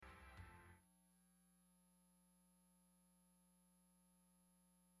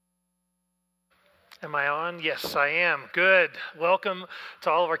Am I on? Yes, I am. Good. Welcome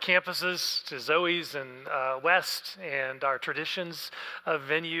to all of our campuses, to Zoe's and West and our Traditions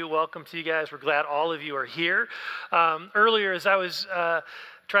venue. Welcome to you guys. We're glad all of you are here. Earlier, as I was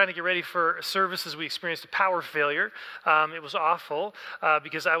trying to get ready for services, we experienced a power failure. It was awful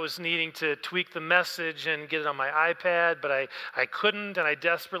because I was needing to tweak the message and get it on my iPad, but I couldn't, and I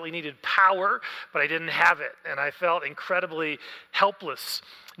desperately needed power, but I didn't have it, and I felt incredibly helpless,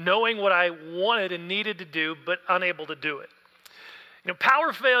 knowing what I wanted and needed to do, but unable to do it. You know,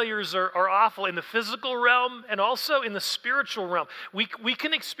 power failures are awful in the physical realm and also in the spiritual realm. We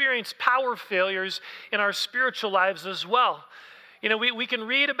can experience power failures in our spiritual lives as well. You know, we can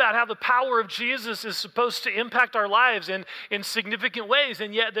read about how the power of Jesus is supposed to impact our lives in significant ways,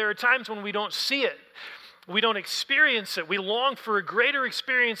 and yet there are times when we don't see it. We don't experience it. We long for a greater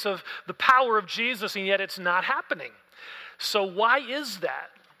experience of the power of Jesus, and yet it's not happening. So why is that?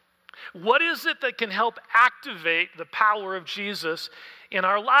 What is it that can help activate the power of Jesus in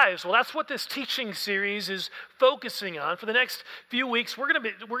our lives? Well, that's what this teaching series is focusing on. For the next few weeks, we're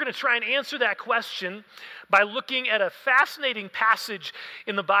going to try and answer that question by looking at a fascinating passage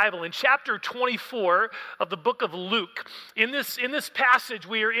in the Bible in chapter 24 of the book of Luke. In this passage,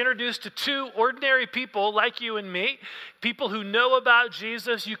 we are introduced to two ordinary people like you and me, people who know about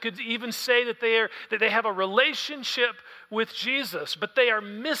Jesus. You could even say that they have a relationship with Jesus, but they are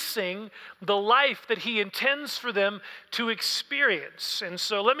missing the life that he intends for them to experience. And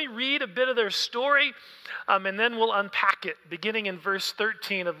so let me read a bit of their story, and then we'll unpack it, beginning in verse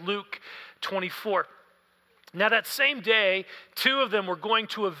 13 of Luke 24. Now that same day, two of them were going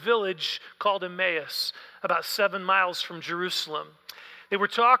to a village called Emmaus, about 7 miles from Jerusalem. They were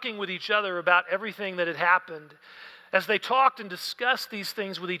talking with each other about everything that had happened. As they talked and discussed these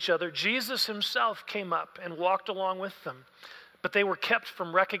things with each other, Jesus himself came up and walked along with them, but they were kept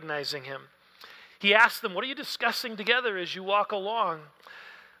from recognizing him. He asked them, "What are you discussing together as you walk along?"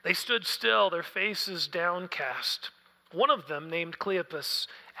 They stood still, their faces downcast. One of them, named Cleopas,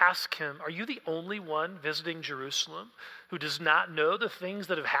 asked him, "Are you the only one visiting Jerusalem who does not know the things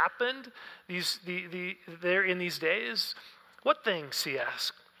that have happened there in these days?" "What things?" he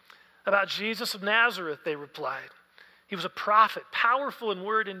asked. "About Jesus of Nazareth," they replied. "He was a prophet, powerful in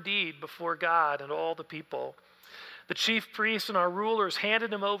word and deed before God and all the people. The chief priests and our rulers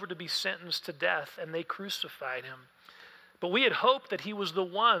handed him over to be sentenced to death, and they crucified him. But we had hoped that he was the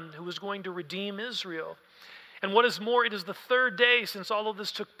one who was going to redeem Israel. And what is more, it is the third day since all of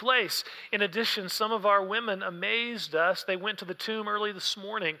this took place. In addition, some of our women amazed us. They went to the tomb early this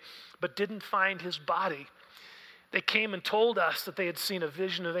morning, but didn't find his body. They came and told us that they had seen a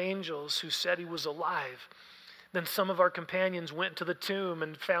vision of angels who said he was alive. Then some of our companions went to the tomb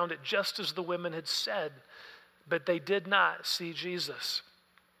and found it just as the women had said, but they did not see Jesus."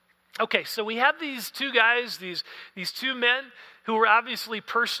 Okay, so we have these two guys, these two men who were obviously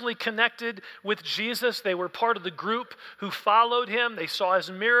personally connected with Jesus. They were part of the group who followed him. They saw his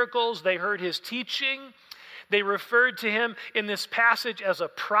miracles. They heard his teaching. They referred to him in this passage as a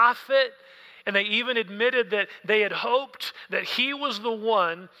prophet. And they even admitted that they had hoped that he was the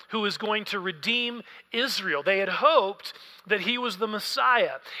one who was going to redeem Israel. They had hoped that he was the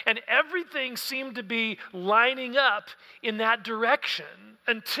Messiah. And everything seemed to be lining up in that direction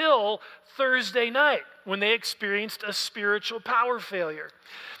until Thursday night when they experienced a spiritual power failure.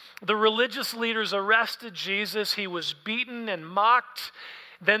 The religious leaders arrested Jesus. He was beaten and mocked,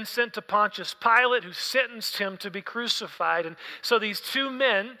 then sent to Pontius Pilate, who sentenced him to be crucified. And so these two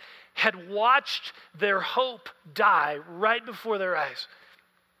men had watched their hope die right before their eyes.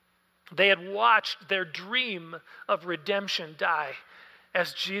 They had watched their dream of redemption die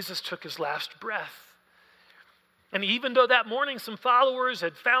as Jesus took his last breath. And even though that morning some followers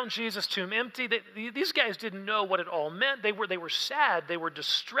had found Jesus' tomb empty, these guys didn't know what it all meant. They were sad, they were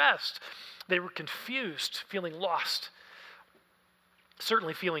distressed, they were confused, feeling lost.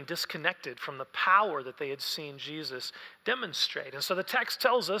 Certainly feeling disconnected from the power that they had seen Jesus demonstrate. And so the text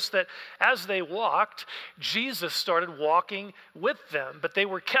tells us that as they walked, Jesus started walking with them, but they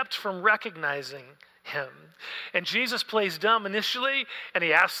were kept from recognizing him. And Jesus plays dumb initially, and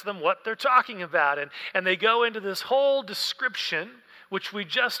he asks them what they're talking about. And they go into this whole description, which we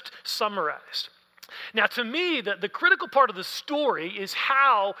just summarized. Now, to me, the critical part of the story is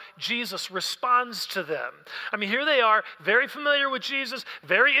how Jesus responds to them. I mean, here they are, very familiar with Jesus,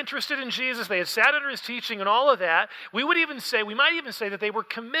 very interested in Jesus. They had sat under his teaching and all of that. We might even say that they were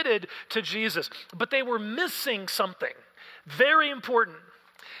committed to Jesus, but they were missing something very important.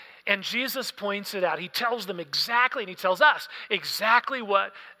 And Jesus points it out. He tells them exactly, and he tells us exactly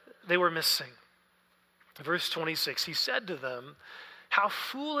what they were missing. Verse 26, he said to them, "How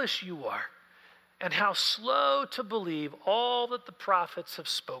foolish you are, and how slow to believe all that the prophets have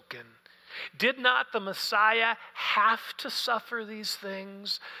spoken. Did not the Messiah have to suffer these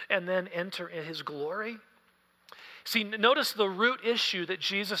things and then enter in his glory? See, notice the root issue that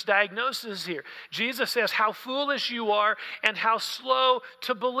Jesus diagnoses here. Jesus says how foolish you are and how slow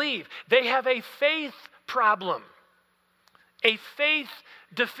to believe. They have a faith problem, a faith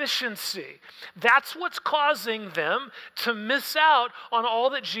deficiency. That's what's causing them to miss out on all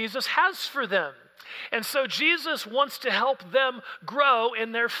that Jesus has for them. And so Jesus wants to help them grow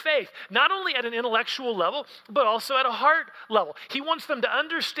in their faith, not only at an intellectual level, but also at a heart level. He wants them to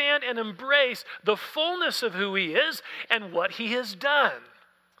understand and embrace the fullness of who he is and what he has done.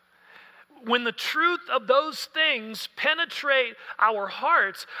 When the truth of those things penetrate our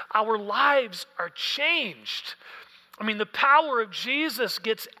hearts, our lives are changed. I mean, the power of Jesus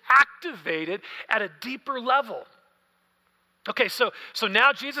gets activated at a deeper level. Okay, so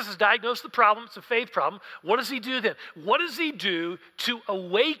now Jesus has diagnosed the problem. It's a faith problem. What does he do then? What does he do to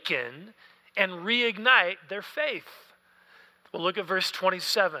awaken and reignite their faith? Well, look at verse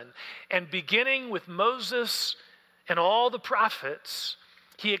 27. And beginning with Moses and all the prophets,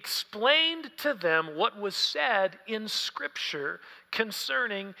 he explained to them what was said in Scripture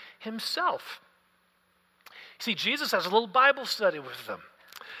concerning himself. See, Jesus has a little Bible study with them.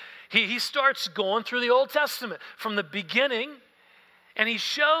 He starts going through the Old Testament from the beginning, and he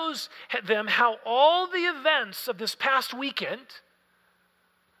shows them how all the events of this past weekend,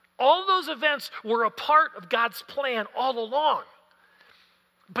 all those events were a part of God's plan all along.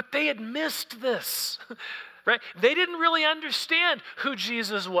 But they had missed this, right? They didn't really understand who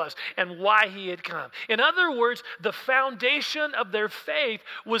Jesus was and why he had come. In other words, the foundation of their faith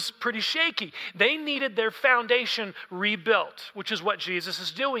was pretty shaky. They needed their foundation rebuilt, which is what Jesus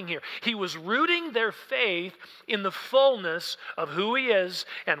is doing here. He was rooting their faith in the fullness of who he is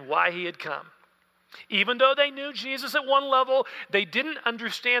and why he had come. Even though they knew Jesus at one level, they didn't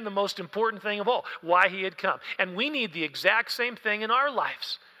understand the most important thing of all, why he had come. And we need the exact same thing in our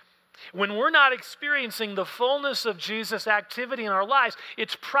lives. When we're not experiencing the fullness of Jesus' activity in our lives,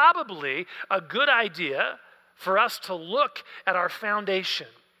 it's probably a good idea for us to look at our foundation,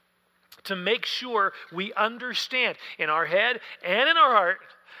 to make sure we understand in our head and in our heart,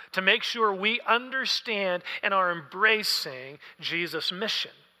 to make sure we understand and are embracing Jesus'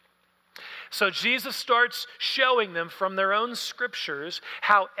 mission. So Jesus starts showing them from their own scriptures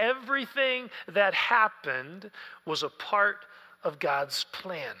how everything that happened was a part of God's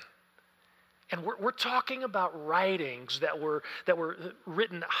plan. And we're talking about writings that were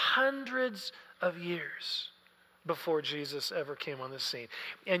written hundreds of years before Jesus ever came on the scene.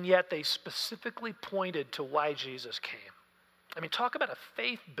 And yet they specifically pointed to why Jesus came. I mean, talk about a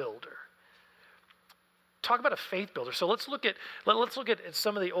faith builder. Talk about a faith builder. So let's look at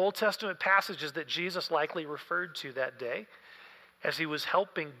some of the Old Testament passages that Jesus likely referred to that day as he was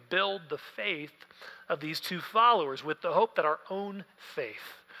helping build the faith of these two followers with the hope that our own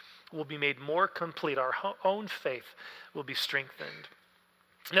faith will be made more complete. Our own faith will be strengthened.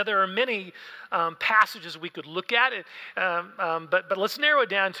 Now, there are many passages we could look at, but let's narrow it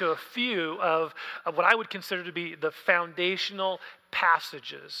down to a few of what I would consider to be the foundational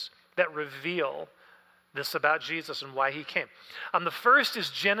passages that reveal this about Jesus and why he came. The first is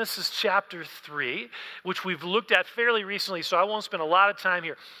Genesis chapter 3, which we've looked at fairly recently, so I won't spend a lot of time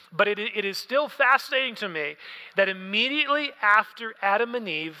here. But it is still fascinating to me that immediately after Adam and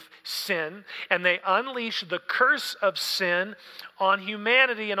Eve sin, and they unleash the curse of sin on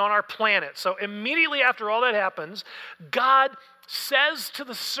humanity and on our planet. So immediately after all that happens, God says to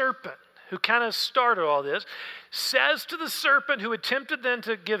the serpent, who kind of started all this, says to the serpent who attempted then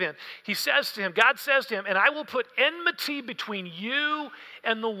to give in, God says to him, and I will put enmity between you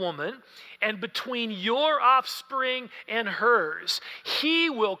and the woman, and between your offspring and hers. He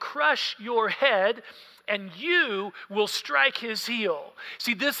will crush your head, and you will strike his heel.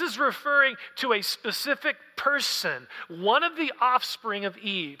 See, this is referring to a specific person, one of the offspring of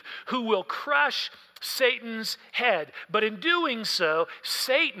Eve, who will crush Satan's head. But in doing so,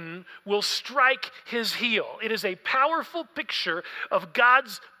 Satan will strike his heel. It is a powerful picture of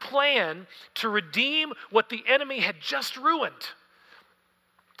God's plan to redeem what the enemy had just ruined.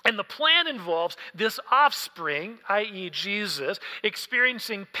 And the plan involves this offspring, i.e. Jesus,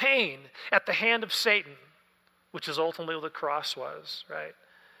 experiencing pain at the hand of Satan, which is ultimately what the cross was, right?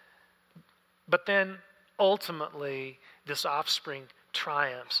 But then ultimately, this offspring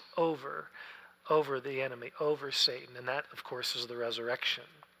triumphs over the enemy, over Satan. And that, of course, is the resurrection.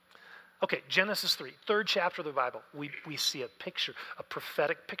 Okay, Genesis 3, third chapter of the Bible. We see a picture, a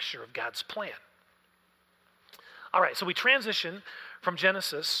prophetic picture of God's plan. All right, so we transition from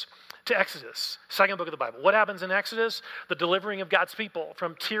Genesis to Exodus, second book of the Bible. What happens in Exodus? The delivering of God's people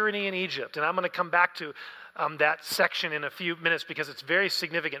from tyranny in Egypt. And I'm going to come back to that section in a few minutes because it's very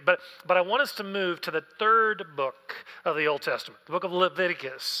significant. But I want us to move to the third book of the Old Testament, the book of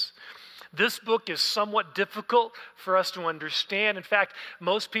Leviticus. This book is somewhat difficult for us to understand. In fact,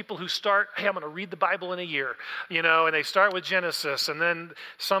 most people who start, hey, I'm going to read the Bible in a year, and they start with Genesis, and then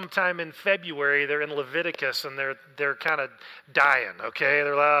sometime in February, they're in Leviticus, and they're kind of dying, okay?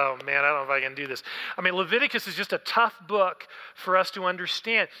 They're like, oh, man, I don't know if I can do this. I mean, Leviticus is just a tough book for us to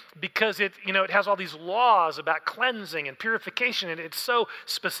understand because it has all these laws about cleansing and purification, and it's so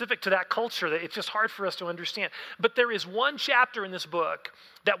specific to that culture that it's just hard for us to understand. But there is one chapter in this book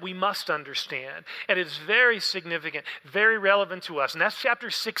that we must understand, and it's very significant, very relevant to us, and that's chapter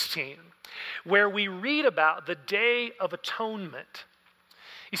 16, where we read about the Day of Atonement.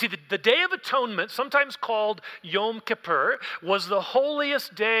 You see, the Day of Atonement, sometimes called Yom Kippur, was the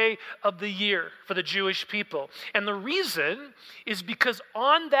holiest day of the year for the Jewish people. And the reason is because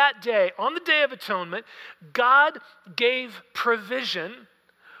on that day, on the Day of Atonement, God gave provision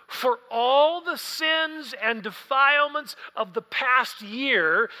for all the sins and defilements of the past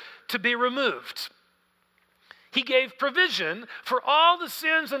year to be removed. He gave provision for all the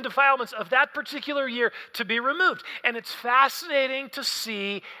sins and defilements of that particular year to be removed. And it's fascinating to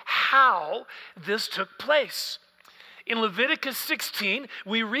see how this took place. In Leviticus 16,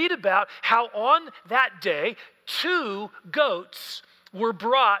 we read about how on that day, 2 goats were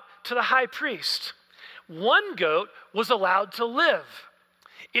brought to the high priest. One goat was allowed to live.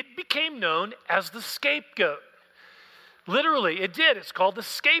 It became known as the scapegoat. Literally, it did. It's called the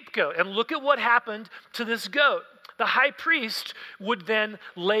scapegoat. And look at what happened to this goat. The high priest would then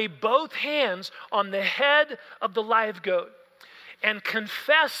lay both hands on the head of the live goat and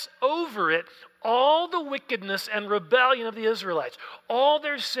confess over it all the wickedness and rebellion of the Israelites, all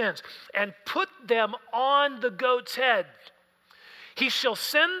their sins, and put them on the goat's head. He shall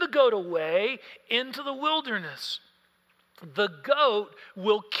send the goat away into the wilderness. The goat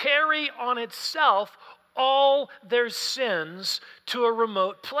will carry on itself all their sins to a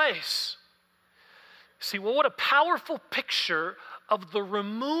remote place. See, well, what a powerful picture of the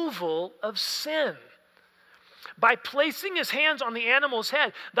removal of sin. By placing his hands on the animal's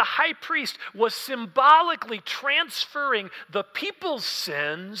head, the high priest was symbolically transferring the people's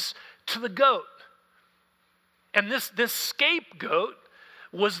sins to the goat. And this scapegoat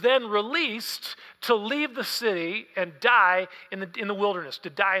was then released to leave the city and die in the wilderness, to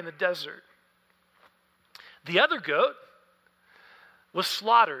die in the desert. The other goat was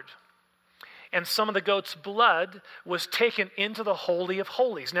slaughtered, and some of the goat's blood was taken into the Holy of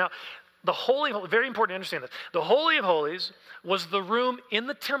Holies. Now, the Holy of Holies, very important to understand this. The Holy of Holies was the room in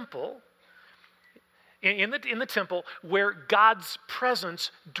the temple, in the temple where God's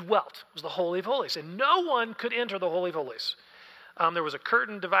presence dwelt. It was the Holy of Holies, and no one could enter the Holy of Holies. There was a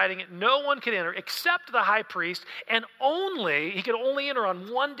curtain dividing it. No one could enter except the high priest, and he could only enter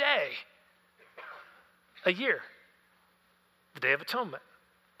on one day a year, the Day of Atonement.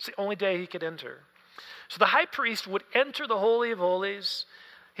 It's the only day he could enter. So the high priest would enter the Holy of Holies.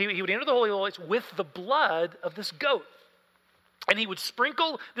 He would enter the Holy of Holies with the blood of this goat. And he would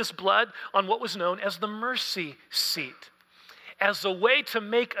sprinkle this blood on what was known as the mercy seat, as a way to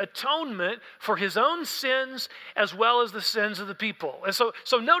make atonement for his own sins as well as the sins of the people. And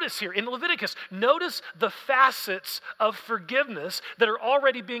so notice here in Leviticus, notice the facets of forgiveness that are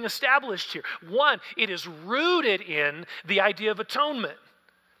already being established here. One, it is rooted in the idea of atonement.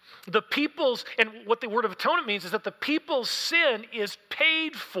 The people's, and what the word of atonement means is that the people's sin is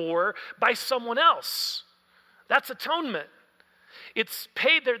paid for by someone else. That's atonement. It's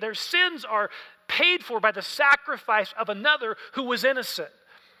paid, their sins are paid for by the sacrifice of another who was innocent.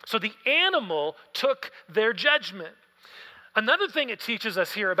 So the animal took their judgment. Another thing it teaches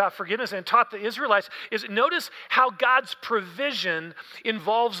us here about forgiveness and taught the Israelites is notice how God's provision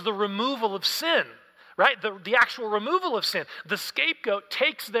involves the removal of sin, right? The actual removal of sin. The scapegoat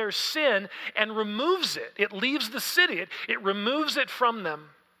takes their sin and removes it. It leaves the city. It removes it from them.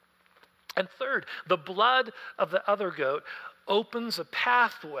 And third, the blood of the other goat opens a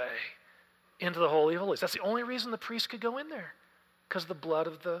pathway into the Holy of Holies. That's the only reason the priest could go in there, because the blood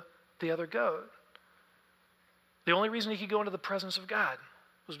of the other goat. The only reason he could go into the presence of God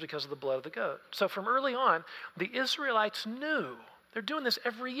was because of the blood of the goat. So from early on, the Israelites knew, they're doing this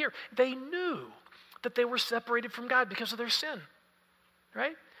every year, they knew that they were separated from God because of their sin,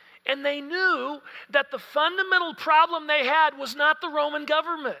 right? And they knew that the fundamental problem they had was not the Roman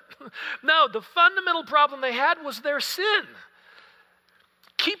government. No, the fundamental problem they had was their sin,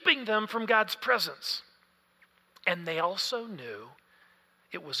 keeping them from God's presence. And they also knew,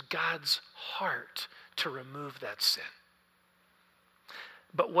 It was God's heart to remove that sin.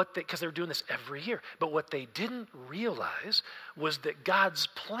 But because they were doing this every year. But what they didn't realize was that God's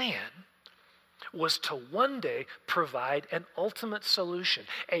plan was to one day provide an ultimate solution,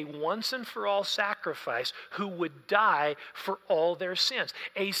 a once and for all sacrifice who would die for all their sins,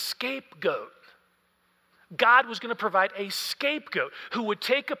 a scapegoat. God was going to provide a scapegoat who would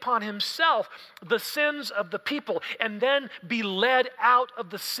take upon himself the sins of the people and then be led out of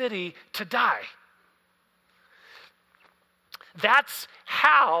the city to die. That's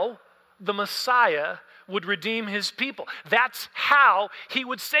how the Messiah would redeem his people. That's how he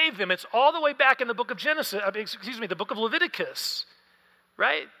would save them. It's all the way back in the book of the book of Leviticus,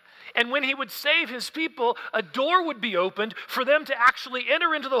 right? And when he would save his people, a door would be opened for them to actually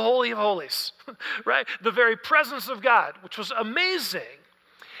enter into the Holy of Holies, right? The very presence of God, which was amazing.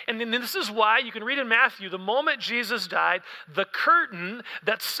 And then this is why you can read in Matthew, the moment Jesus died, the curtain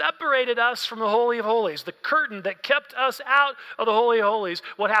that separated us from the Holy of Holies, the curtain that kept us out of the Holy of Holies,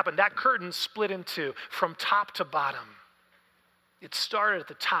 what happened? That curtain split in two from top to bottom. It started at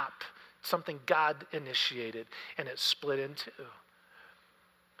the top, something God initiated, and it split in two.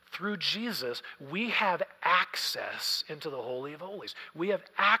 Through Jesus, we have access into the Holy of Holies. We have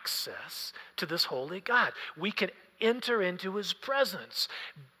access to this holy God. We can enter into his presence.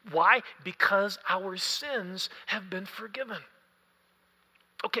 Why? Because our sins have been forgiven.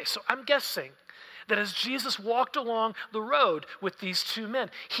 Okay, so I'm guessing that as Jesus walked along the road with these two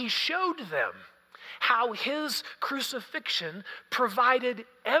men, he showed them how his crucifixion provided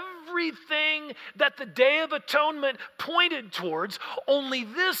everything that the Day of Atonement pointed towards, only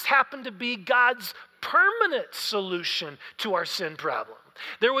this happened to be God's permanent solution to our sin problem.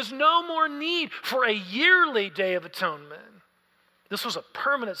 There was no more need for a yearly Day of Atonement. This was a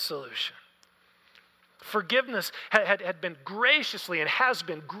permanent solution. Forgiveness had been graciously and has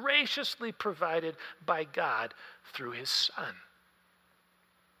been graciously provided by God through his Son.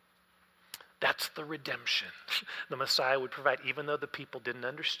 That's the redemption the Messiah would provide, even though the people didn't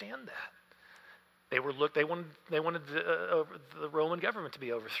understand that. They wanted the Roman government to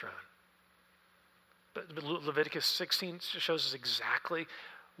be overthrown. But Leviticus 16 shows us exactly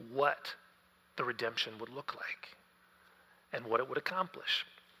what the redemption would look like and what it would accomplish.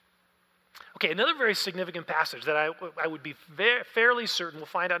 Okay, another very significant passage that I would be fairly certain, we'll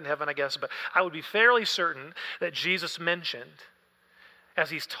find out in heaven, I guess, but I would be fairly certain that Jesus mentioned as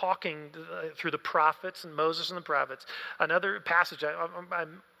he's talking through the prophets and Moses and the prophets. Another passage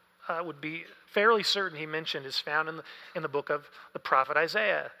I would be fairly certain he mentioned is found in the book of the prophet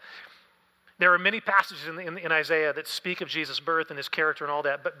Isaiah. There are many passages in Isaiah that speak of Jesus' birth and his character and all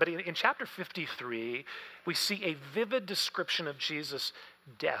that, but in chapter 53, we see a vivid description of Jesus'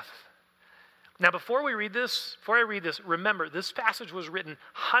 death. Now, before I read this, remember, this passage was written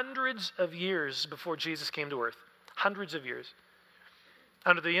hundreds of years before Jesus came to earth. Hundreds of years.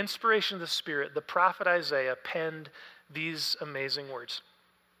 Under the inspiration of the Spirit, the prophet Isaiah penned these amazing words.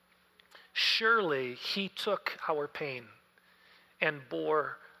 Surely he took our pain and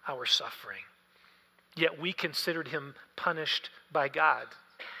bore our suffering. Yet we considered him punished by God,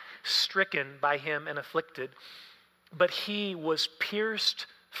 stricken by him and afflicted. But he was pierced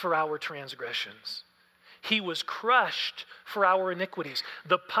for our transgressions. He was crushed for our iniquities.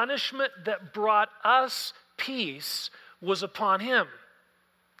 The punishment that brought us peace was upon him.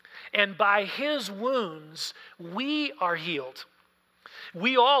 And by his wounds, we are healed.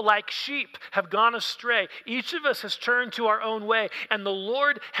 We all, like sheep, have gone astray. Each of us has turned to our own way, and the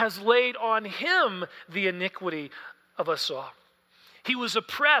Lord has laid on him the iniquity of us all. He was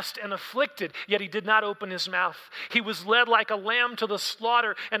oppressed and afflicted, yet he did not open his mouth. He was led like a lamb to the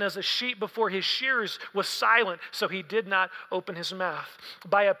slaughter, and as a sheep before his shearers was silent, so he did not open his mouth.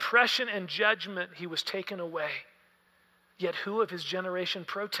 By oppression and judgment he was taken away. Yet who of his generation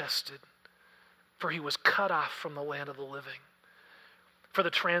protested? For he was cut off from the land of the living. For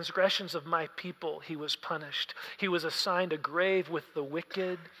the transgressions of my people he was punished. He was assigned a grave with the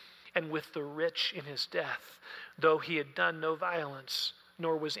wicked and with the rich in his death, though he had done no violence,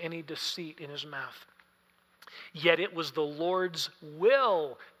 nor was any deceit in his mouth. Yet it was the Lord's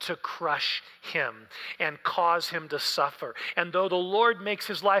will to crush him and cause him to suffer. And though the Lord makes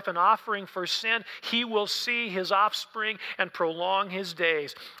his life an offering for sin, he will see his offspring and prolong his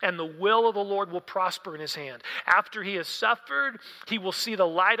days. And the will of the Lord will prosper in his hand. After he has suffered, he will see the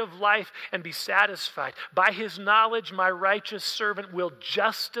light of life and be satisfied. By his knowledge, my righteous servant will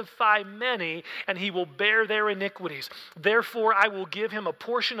justify many, and he will bear their iniquities. Therefore, I will give him a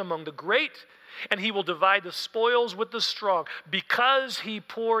portion among the great, and he will divide the spoils with the strong, because he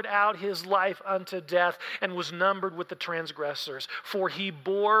poured out his life unto death and was numbered with the transgressors. For he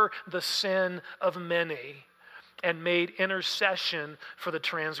bore the sin of many and made intercession for the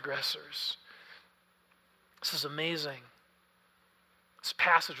transgressors. This is amazing. This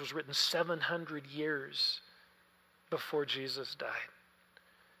passage was written 700 years before Jesus died.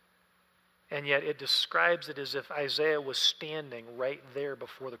 And yet it describes it as if Isaiah was standing right there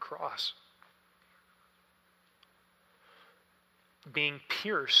before the cross, being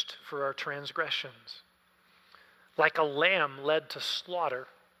pierced for our transgressions, like a lamb led to slaughter.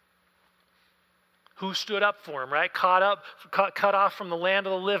 Who stood up for him, right? Cut off from the land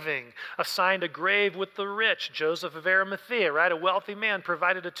of the living, assigned a grave with the rich. Joseph of Arimathea, right? A wealthy man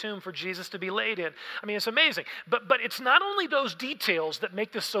provided a tomb for Jesus to be laid in. I mean, it's amazing. But it's not only those details that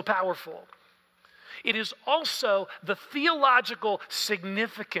make this so powerful. It is also the theological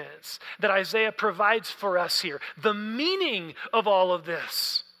significance that Isaiah provides for us here. The meaning of all of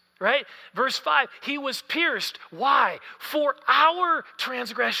this, right? Verse 5, he was pierced. Why? For our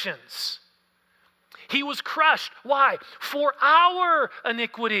transgressions. He was crushed. Why? For our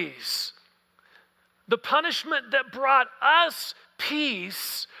iniquities. The punishment that brought us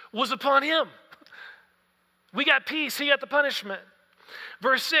peace was upon him. We got peace. He got the punishment.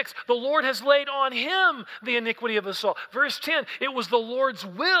 Verse 6, the Lord has laid on him the iniquity of us all. Verse 10, it was the Lord's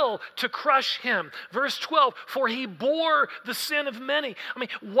will to crush him. Verse 12, for he bore the sin of many. I mean,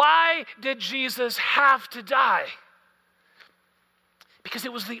 why did Jesus have to die? Because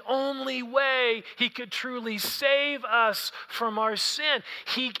it was the only way he could truly save us from our sin.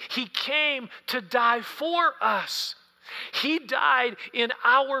 He came to die for us. He died in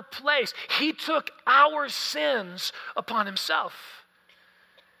our place. He took our sins upon himself.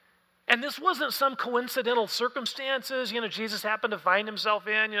 And this wasn't some coincidental circumstances, Jesus happened to find himself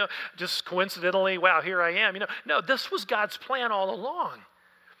in, just coincidentally, wow, here I am. No, this was God's plan all along,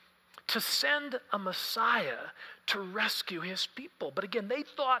 to send a Messiah to rescue his people. But again, they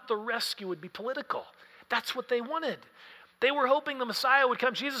thought the rescue would be political. That's what they wanted. They were hoping the Messiah would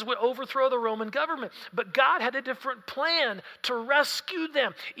come. Jesus would overthrow the Roman government. But God had a different plan to rescue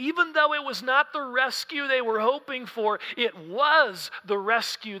them. Even though it was not the rescue they were hoping for, it was the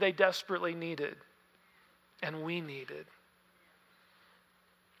rescue they desperately needed. And we needed.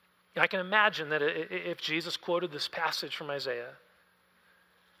 I can imagine that if Jesus quoted this passage from Isaiah,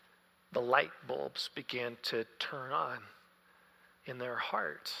 the light bulbs began to turn on in their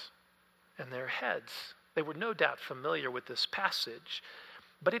hearts and their heads. They were no doubt familiar with this passage,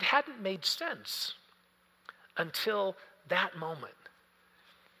 but it hadn't made sense until that moment.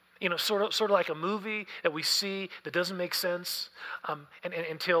 Sort of like a movie that we see that doesn't make sense, and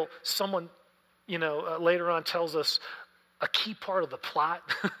until someone, later on tells us a key part of the plot,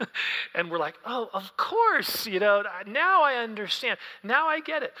 and we're like, oh, of course, now I understand. Now I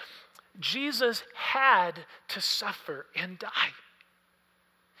get it. Jesus had to suffer and die.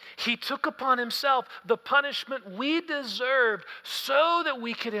 He took upon himself the punishment we deserved so that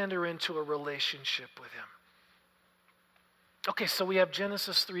we could enter into a relationship with him. Okay, so we have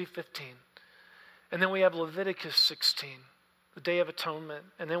Genesis 3:15, and then we have Leviticus 16, the Day of Atonement,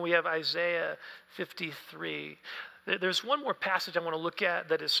 and then we have Isaiah 53. There's one more passage I want to look at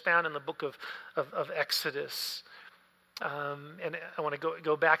that is found in the book of Exodus. And I want to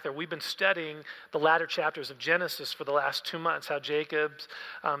go back there. We've been studying the latter chapters of Genesis for the last 2 months, how Jacob's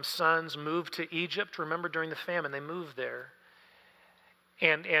sons moved to Egypt. Remember, during the famine, they moved there.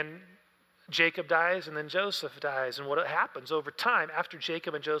 And Jacob dies, and then Joseph dies. And what happens over time, after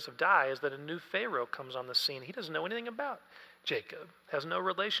Jacob and Joseph die, is that a new Pharaoh comes on the scene. He doesn't know anything about Jacob, has no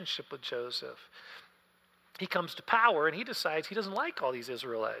relationship with Joseph. He comes to power, and he decides he doesn't like all these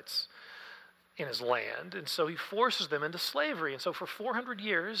Israelites in his land, and so he forces them into slavery. And so for 400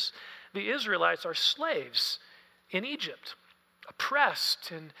 years, the Israelites are slaves in Egypt,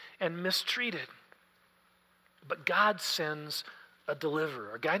 oppressed and mistreated. But God sends a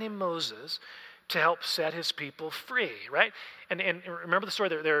deliverer, a guy named Moses, to help set his people free, right? And remember the story,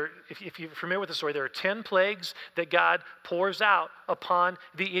 if you're familiar with the story, there are 10 plagues that God pours out upon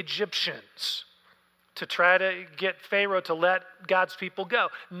the Egyptians to try to get Pharaoh to let God's people go.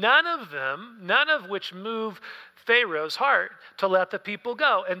 None of which move Pharaoh's heart to let the people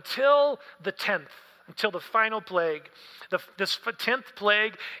go until the 10th, until the final plague. This 10th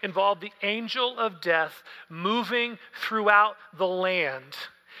plague involved the angel of death moving throughout the land,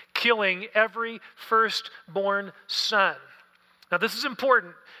 killing every firstborn son. Now this is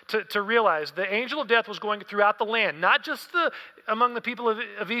important to realize. The angel of death was going throughout the land, not just among the people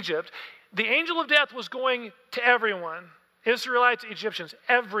of Egypt. The angel of death was going to everyone, Israelites, Egyptians,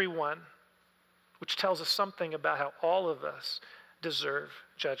 everyone. which tells us something about how all of us deserve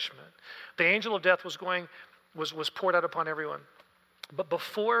judgment. The angel of death was poured out upon everyone. But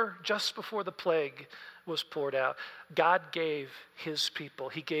just before the plague was poured out, God gave his people,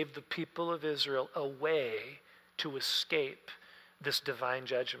 he gave the people of Israel a way to escape this divine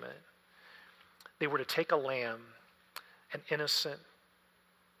judgment. They were to take a lamb, an innocent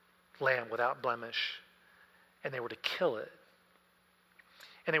lamb without blemish, and they were to kill it.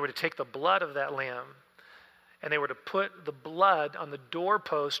 And they were to take the blood of that lamb, and they were to put the blood on the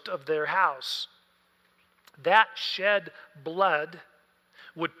doorpost of their house. That shed blood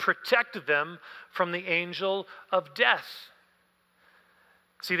would protect them from the angel of death.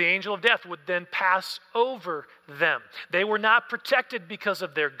 See, the angel of death would then pass over them. They were not protected because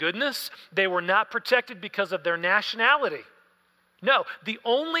of their goodness. They were not protected because of their nationality. No, the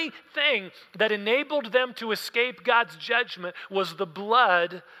only thing that enabled them to escape God's judgment was the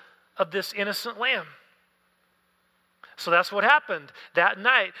blood of this innocent lamb. So that's what happened. That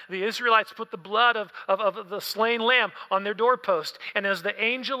night, the Israelites put the blood of the slain lamb on their doorpost. And as the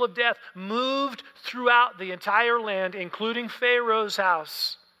angel of death moved throughout the entire land, including Pharaoh's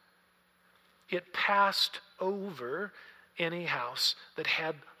house, it passed over any house that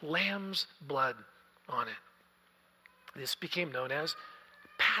had lamb's blood on it. This became known as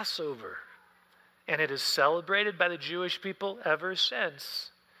Passover, and it is celebrated by the Jewish people ever since.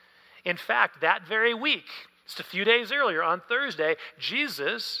 In fact, that very week, just a few days earlier, on Thursday,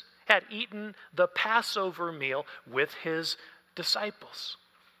 Jesus had eaten the Passover meal with his disciples.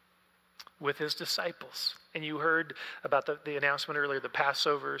 And you heard about the announcement earlier, the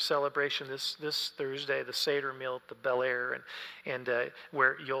Passover celebration this Thursday, the Seder meal at the Bel Air, and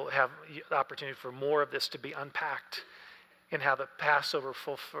where you'll have the opportunity for more of this to be unpacked, and how the Passover,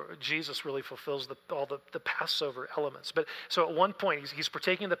 Jesus really fulfills all the Passover elements. But so at one point, he's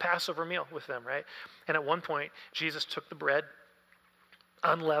partaking the Passover meal with them, right? And at one point, Jesus took the bread,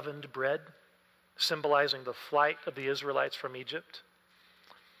 unleavened bread, symbolizing the flight of the Israelites from Egypt.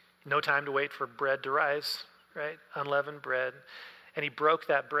 No time to wait for bread to rise, right? Unleavened bread. And he broke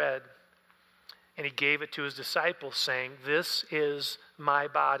that bread, and he gave it to his disciples, saying, "This is my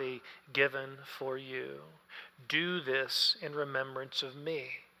body given for you. Do this in remembrance of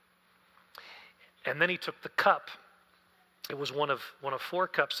me." And then he took the cup. It was one of 4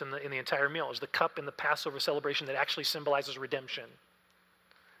 cups in the entire meal. It was the cup in the Passover celebration that actually symbolizes redemption.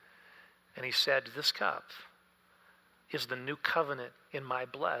 And he said, "This cup is the new covenant in my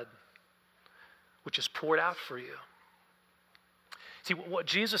blood, which is poured out for you." See, what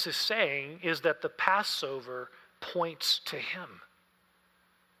Jesus is saying is that the Passover points to him.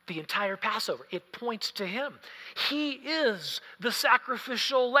 The entire Passover, it points to him. He is the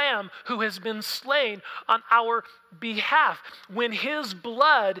sacrificial lamb who has been slain on our behalf. When his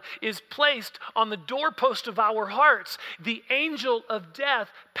blood is placed on the doorpost of our hearts, the angel of death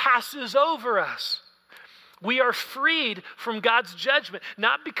passes over us. We are freed from God's judgment,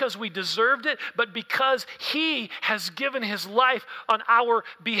 not because we deserved it, but because he has given his life on our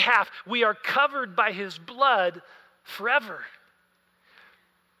behalf. We are covered by his blood forever.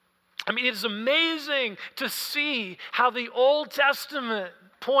 I mean, it is amazing to see how the Old Testament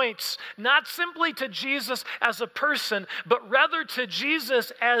points not simply to Jesus as a person, but rather to Jesus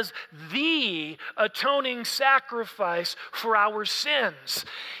as the atoning sacrifice for our sins.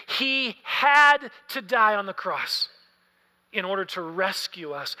 He had to die on the cross in order to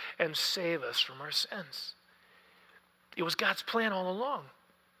rescue us and save us from our sins. It was God's plan all along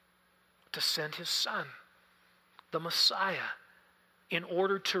to send his Son, the Messiah, in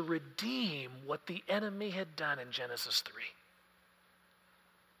order to redeem what the enemy had done in Genesis 3.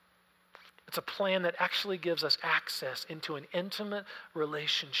 It's a plan that actually gives us access into an intimate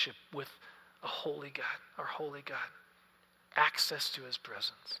relationship with a holy God, our holy God. Access to his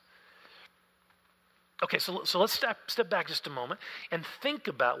presence. Okay, so let's step back just a moment and think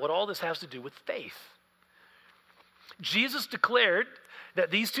about what all this has to do with faith. Jesus declared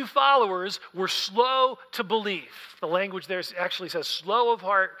that these 2 followers were slow to believe. The language there actually says slow of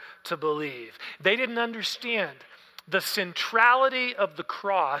heart to believe. They didn't understand the centrality of the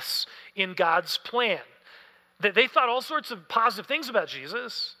cross in God's plan. They thought all sorts of positive things about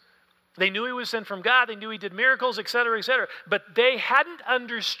Jesus. They knew he was sent from God. They knew he did miracles, et cetera, et cetera. But they hadn't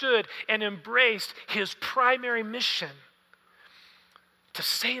understood and embraced his primary mission to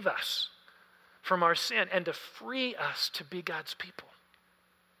save us from our sin and to free us to be God's people.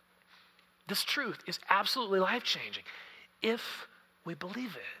 This truth is absolutely life-changing if we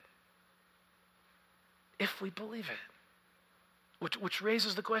believe it. If we believe it. Which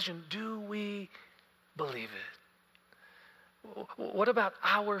raises the question, do we believe it? What about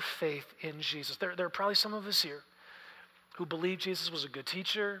our faith in Jesus? There are probably some of us here who believe Jesus was a good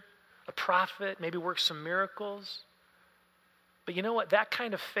teacher, a prophet, maybe worked some miracles. But you know what? That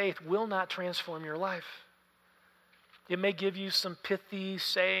kind of faith will not transform your life. It may give you some pithy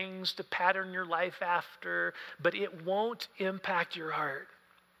sayings to pattern your life after, but it won't impact your heart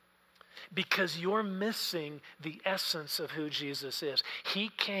because you're missing the essence of who Jesus is. He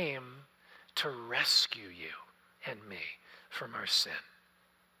came to rescue you and me from our sin.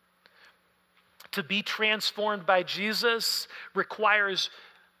 To be transformed by Jesus requires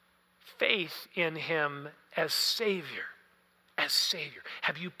faith in him as Savior. As Savior.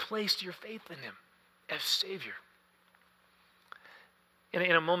 Have you placed your faith in him as Savior?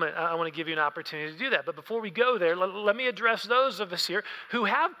 In a moment, I want to give you an opportunity to do that. But before we go there, let me address those of us here who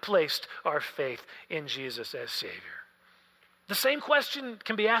have placed our faith in Jesus as Savior. The same question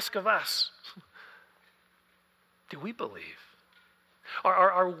can be asked of us. Do we believe?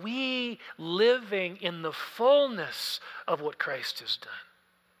 Are we living in the fullness of what Christ has done?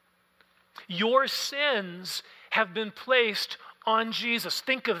 Your sins have been placed on Jesus.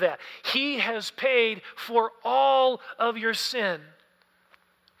 Think of that. He has paid for all of your sin.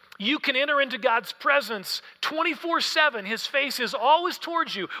 You can enter into God's presence 24/7. His face is always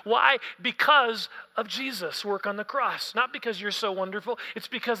towards you. Why? Because of Jesus' work on the cross. Not because you're so wonderful. It's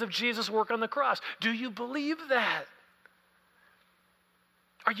because of Jesus' work on the cross. Do you believe that?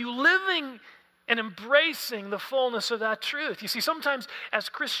 Are you living and embracing the fullness of that truth? You see, sometimes as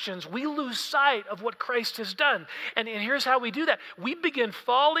Christians, we lose sight of what Christ has done. And here's how we do that. We begin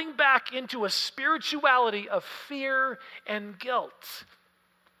falling back into a spirituality of fear and guilt,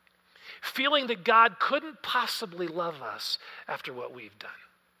 feeling that God couldn't possibly love us after what we've done,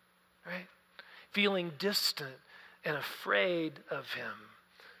 right? Feeling distant and afraid of him,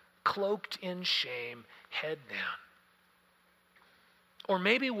 cloaked in shame, head down. Or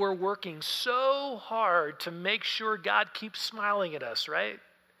maybe we're working so hard to make sure God keeps smiling at us, right?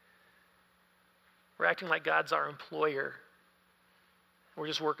 We're acting like God's our employer. We're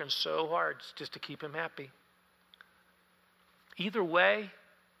just working so hard just to keep him happy. Either way,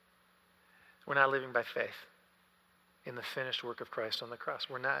 we're not living by faith in the finished work of Christ on the cross.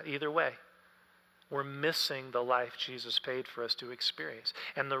 We're not either way. We're missing the life Jesus paid for us to experience.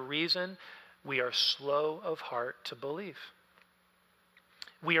 And the reason, we are slow of heart to believe.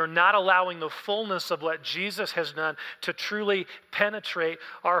 We are not allowing the fullness of what Jesus has done to truly penetrate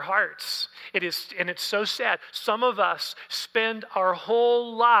our hearts. It's so sad. Some of us spend our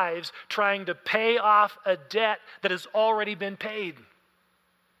whole lives trying to pay off a debt that has already been paid.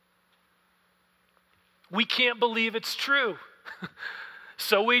 We can't believe it's true.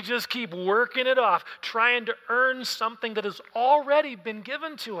 So we just keep working it off, trying to earn something that has already been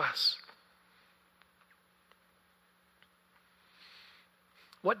given to us.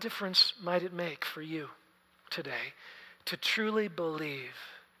 What difference might it make for you today to truly believe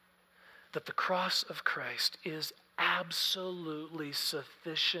that the cross of Christ is absolutely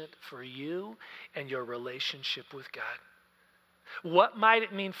sufficient for you and your relationship with God? What might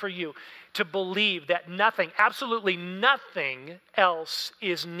it mean for you to believe that nothing, absolutely nothing else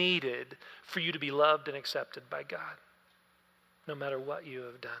is needed for you to be loved and accepted by God, no matter what you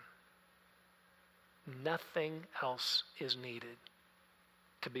have done? Nothing else is needed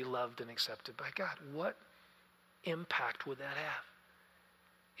to be loved and accepted by God. What impact would that have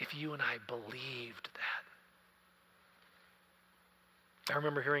if you and I believed that? I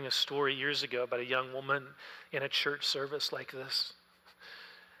remember hearing a story years ago about a young woman in a church service like this.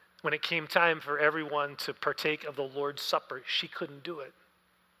 When it came time for everyone to partake of the Lord's Supper, she couldn't do it.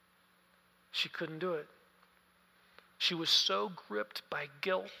 She couldn't do it. She was so gripped by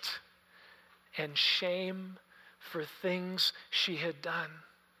guilt and shame for things she had done.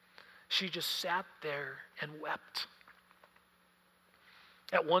 She just sat there and wept.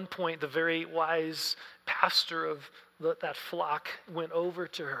 At one point, the very wise pastor of that flock went over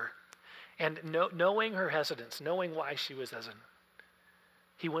to her, and knowing her hesitance, knowing why she was hesitant,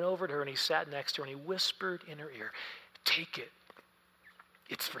 he went over to her and he sat next to her and he whispered in her ear, "Take it.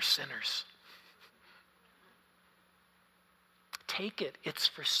 It's for sinners. Take it. It's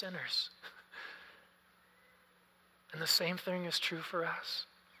for sinners." And the same thing is true for us.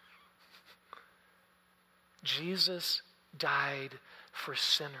 Jesus died for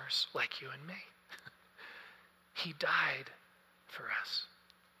sinners like you and me. He died for us.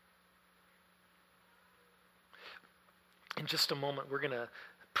 In just a moment, we're going to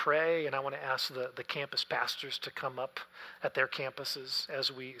pray, and I want to ask the campus pastors to come up at their campuses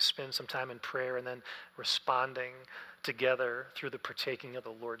as we spend some time in prayer and then responding together through the partaking of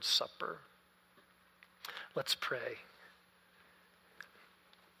the Lord's Supper. Let's pray.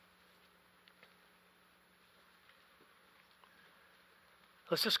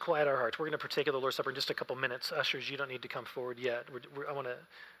 let's just quiet our hearts. We're going to partake of the Lord's Supper in just a couple minutes. Ushers, you don't need to come forward yet. I want to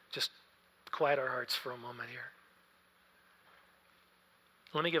just quiet our hearts for a moment here.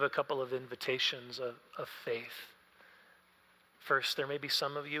 Let me give a couple of invitations of faith. First, there may be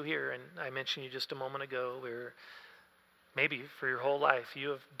some of you here, and I mentioned you just a moment ago, where maybe for your whole life you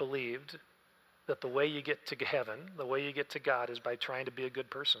have believed that the way you get to heaven, the way you get to God, is by trying to be a good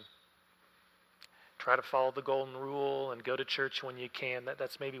person. Try to follow the golden rule and go to church when you can.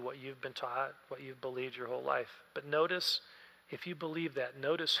 That's maybe what you've been taught, what you've believed your whole life. But notice, if you believe that,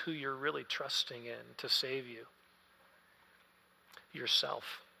 notice who you're really trusting in to save you. Yourself.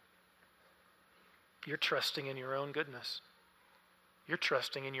 You're trusting in your own goodness. You're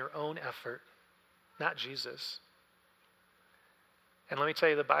trusting in your own effort, not Jesus. And let me tell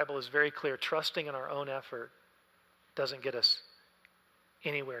you, the Bible is very clear. Trusting in our own effort doesn't get us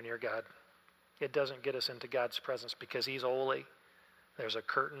anywhere near God. It doesn't get us into God's presence because He's holy. There's a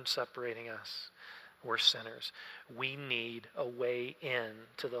curtain separating us. We're sinners. We need a way in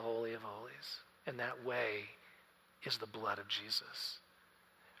to the Holy of Holies. And that way is the blood of Jesus.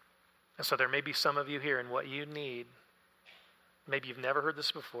 And so there may be some of you here, and what you need, maybe you've never heard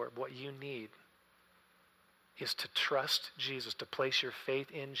this before, but what you need is to trust Jesus, to place your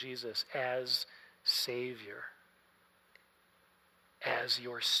faith in Jesus as Savior, as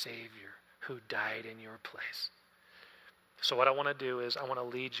your Savior who died in your place. So what I want to do is I want to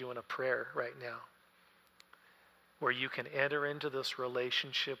lead you in a prayer right now where you can enter into this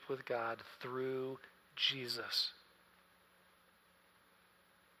relationship with God through Jesus.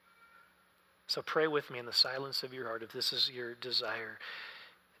 So pray with me in the silence of your heart if this is your desire.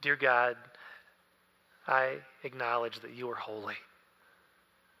 Dear God, I acknowledge that you are holy.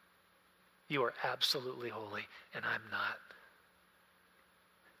 You are absolutely holy, and I'm not.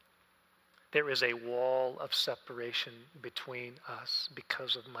 There is a wall of separation between us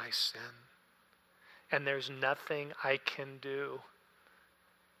because of my sin. And there's nothing I can do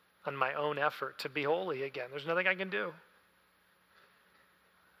on my own effort to be holy again. There's nothing I can do.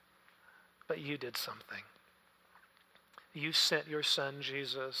 But you did something. You sent your son,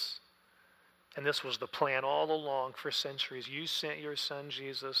 Jesus, and this was the plan all along for centuries. You sent your son,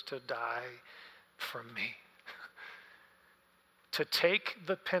 Jesus, to die for me. To take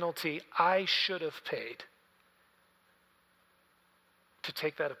the penalty I should have paid. To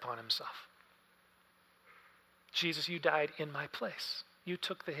take that upon himself. Jesus, you died in my place. You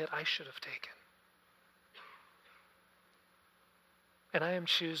took the hit I should have taken. And I am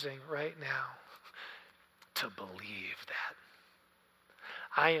choosing right now to believe that.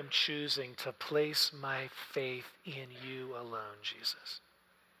 I am choosing to place my faith in you alone, Jesus.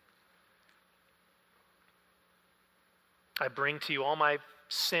 I bring to you all my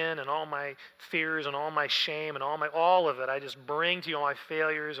sin and all my fears and all my shame and all of it. I just bring to you all my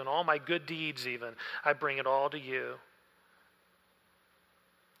failures and all my good deeds even. I bring it all to you,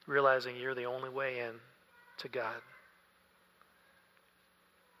 realizing you're the only way in to God.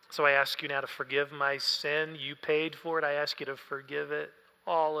 So I ask you now to forgive my sin. You paid for it. I ask you to forgive it,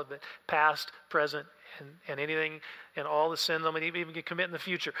 all of it, past, present, and anything, and all the sins I'm going to even commit in the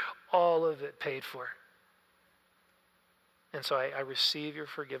future, all of it paid for. And so I receive your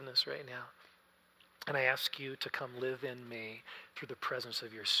forgiveness right now. And I ask you to come live in me through the presence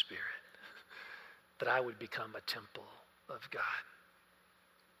of your Spirit, that I would become a temple of God,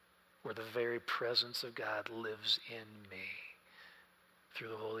 where the very presence of God lives in me through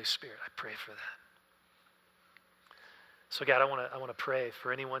the Holy Spirit. I pray for that. So God, I want to pray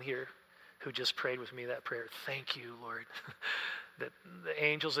for anyone here who just prayed with me that prayer. Thank you, Lord, that the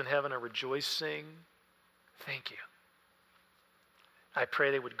angels in heaven are rejoicing. Thank you. I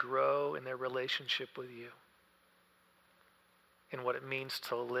pray they would grow in their relationship with you, in what it means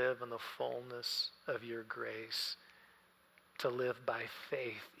to live in the fullness of your grace, to live by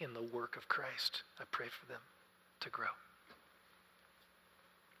faith in the work of Christ. I pray for them to grow.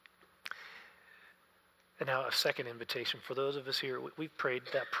 And now a second invitation. For those of us here, we've prayed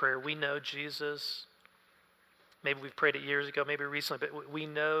that prayer. We know Jesus. Maybe we've prayed it years ago, maybe recently, but we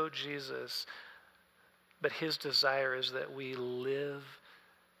know Jesus. But his desire is that we live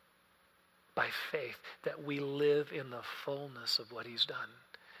by faith, that we live in the fullness of what he's done.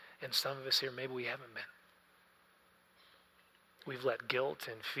 And some of us here, maybe we haven't been. We've let guilt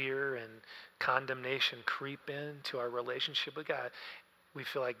and fear and condemnation creep into our relationship with God. We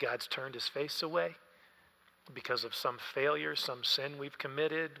feel like God's turned his face away because of some failure, some sin we've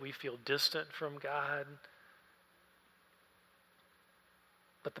committed. We feel distant from God.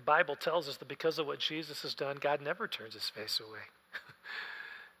 But the Bible tells us that because of what Jesus has done, God never turns his face away.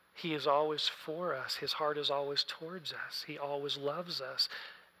 He is always for us. His heart is always towards us. He always loves us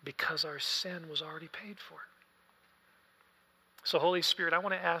because our sin was already paid for. So Holy Spirit, I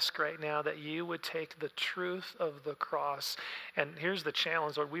want to ask right now that you would take the truth of the cross. And here's the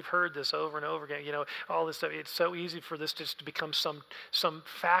challenge, Lord. We've heard this over and over again. All this stuff. It's so easy for this just to become some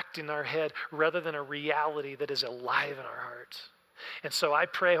fact in our head rather than a reality that is alive in our hearts. And so I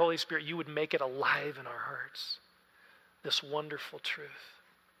pray, Holy Spirit, you would make it alive in our hearts. This wonderful truth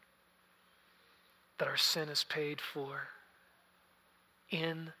that our sin is paid for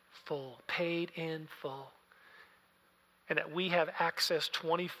in full, paid in full. And that we have access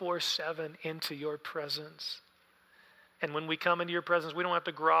 24/7 into your presence. And when we come into your presence, we don't have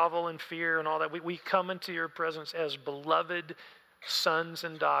to grovel in fear and all that. We come into your presence as beloved sons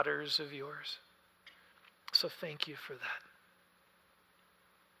and daughters of yours. So thank you for that.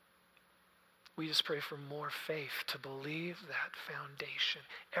 We just pray for more faith to believe that foundation.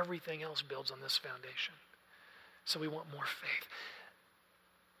 Everything else builds on this foundation. So we want more faith,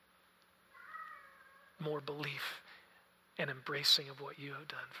 more belief, and embracing of what you have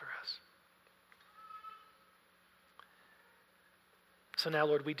done for us. So now,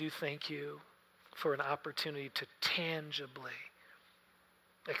 Lord, we do thank you for an opportunity to tangibly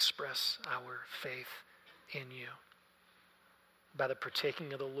express our faith in you by the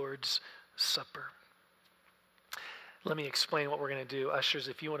partaking of the Lord's Supper. Let me explain what we're going to do. Ushers,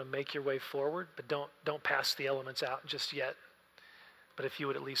 if you want to make your way forward, but don't pass the elements out just yet. But if you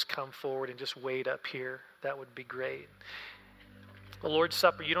would at least come forward and just wait up here, that would be great. The Lord's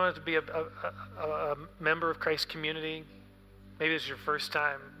Supper, you don't have to be a member of Christ's community. Maybe this is your first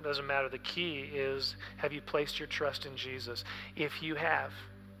time. It doesn't matter. The key is, have you placed your trust in Jesus? If you have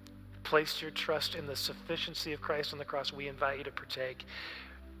placed your trust in the sufficiency of Christ on the cross, we invite you to partake.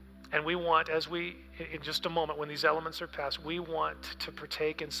 And we want, in just a moment, when these elements are passed, we want to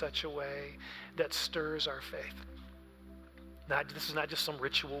partake in such a way that stirs our faith. This is not just some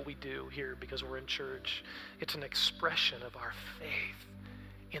ritual we do here because we're in church. It's an expression of our faith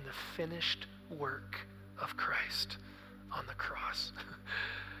in the finished work of Christ on the cross.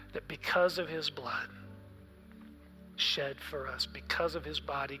 That because of his blood shed for us, because of his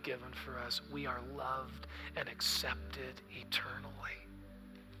body given for us, we are loved and accepted eternally.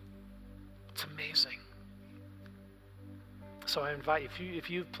 It's amazing. So I invite you, if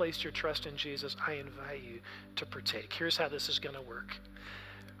you've placed your trust in Jesus, I invite you to partake. Here's how this is going to work.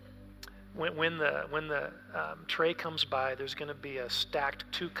 When the tray comes by, there's going to be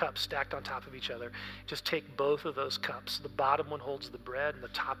two cups stacked on top of each other. Just take both of those cups. The bottom one holds the bread and the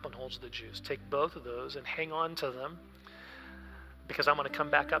top one holds the juice. Take both of those and hang on to them, because I'm going to come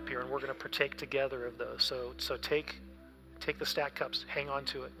back up here and we're going to partake together of those. So take the stacked cups, hang on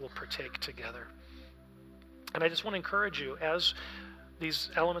to it. We'll partake together. And I just want to encourage you, as these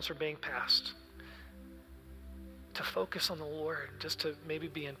elements are being passed, to focus on the Lord, just to maybe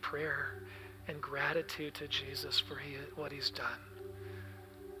be in prayer and gratitude to Jesus for what he's done.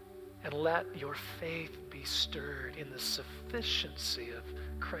 And let your faith be stirred in the sufficiency of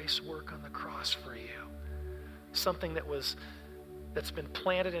Christ's work on the cross for you. Something that's been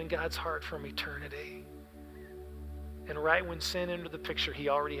planted in God's heart from eternity. And right when sin entered the picture, he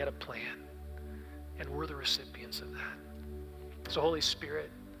already had a plan. And we're the recipients of that. So Holy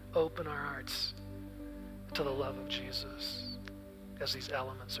Spirit, open our hearts to the love of Jesus as these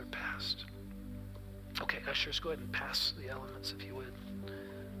elements are passed. Okay, ushers, go ahead and pass the elements if you would.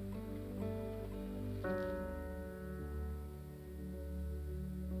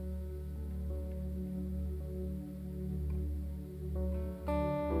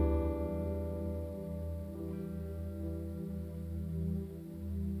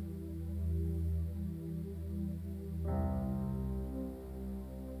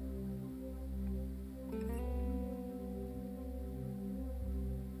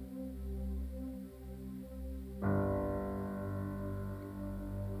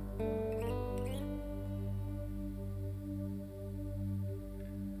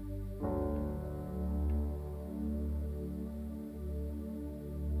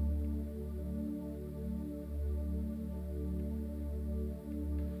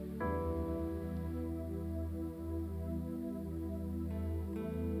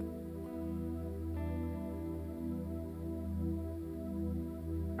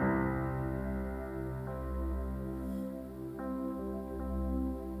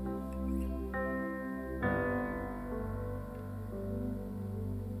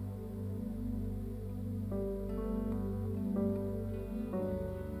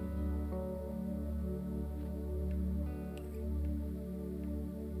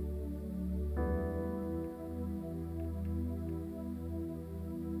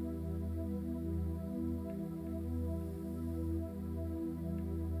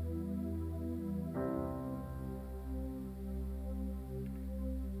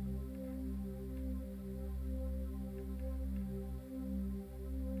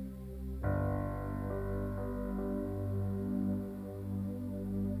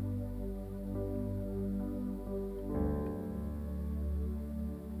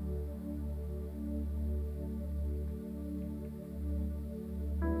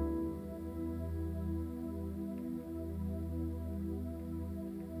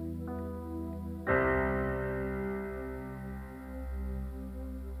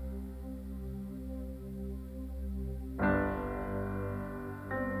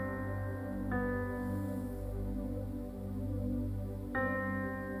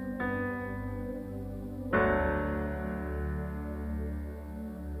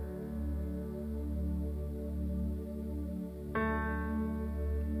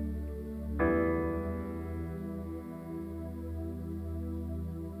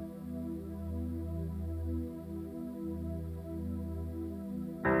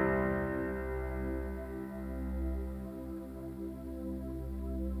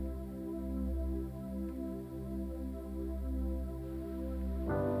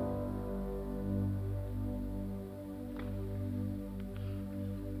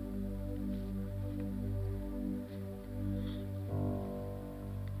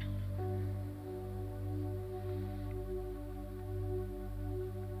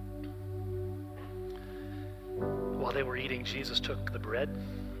 While they were eating, Jesus took the bread,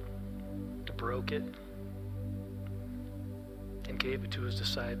 broke it, and gave it to his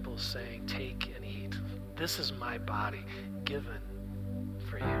disciples, saying, "Take and eat. This is my body given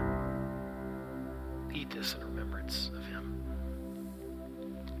for you. Eat this in remembrance of him."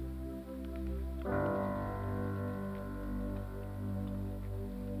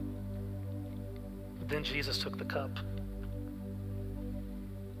 Then Jesus took the cup.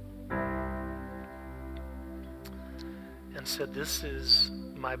 And said, "This is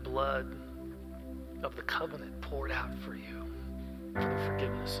my blood of the covenant poured out for you for the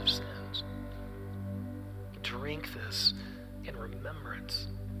forgiveness of sins. Drink this in remembrance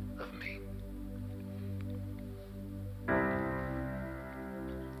of me."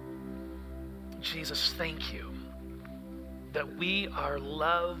 Jesus, thank you that we are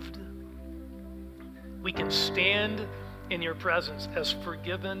loved. We can stand in your presence as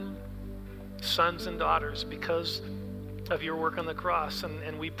forgiven sons and daughters because of your work on the cross.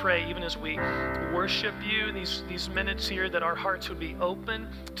 And we pray, even as we worship you in these minutes here, that our hearts would be open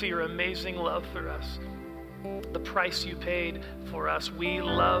to your amazing love for us, the price you paid for us. We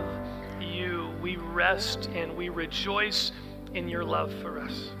love you. We rest and we rejoice in your love for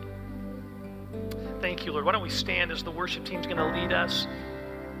us. Thank you, Lord. Why don't we stand as the worship team's going to lead us?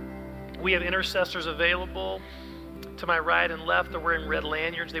 We have intercessors available to my right and left. They're wearing red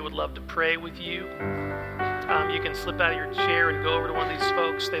lanyards. They would love to pray with you. You can slip out of your chair and go over to one of these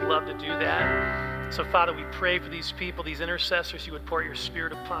folks. They'd love to do that. So, Father, we pray for these people, these intercessors. You would pour your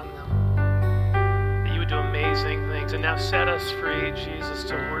Spirit upon them, that you would do amazing things. And now set us free, Jesus,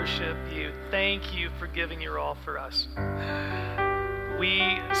 to worship you. Thank you for giving your all for us.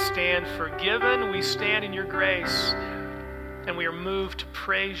 We stand forgiven. We stand in your grace. And we are moved to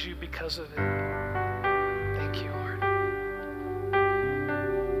praise you because of it. Thank you, Lord.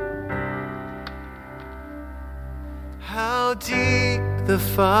 How deep the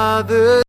Father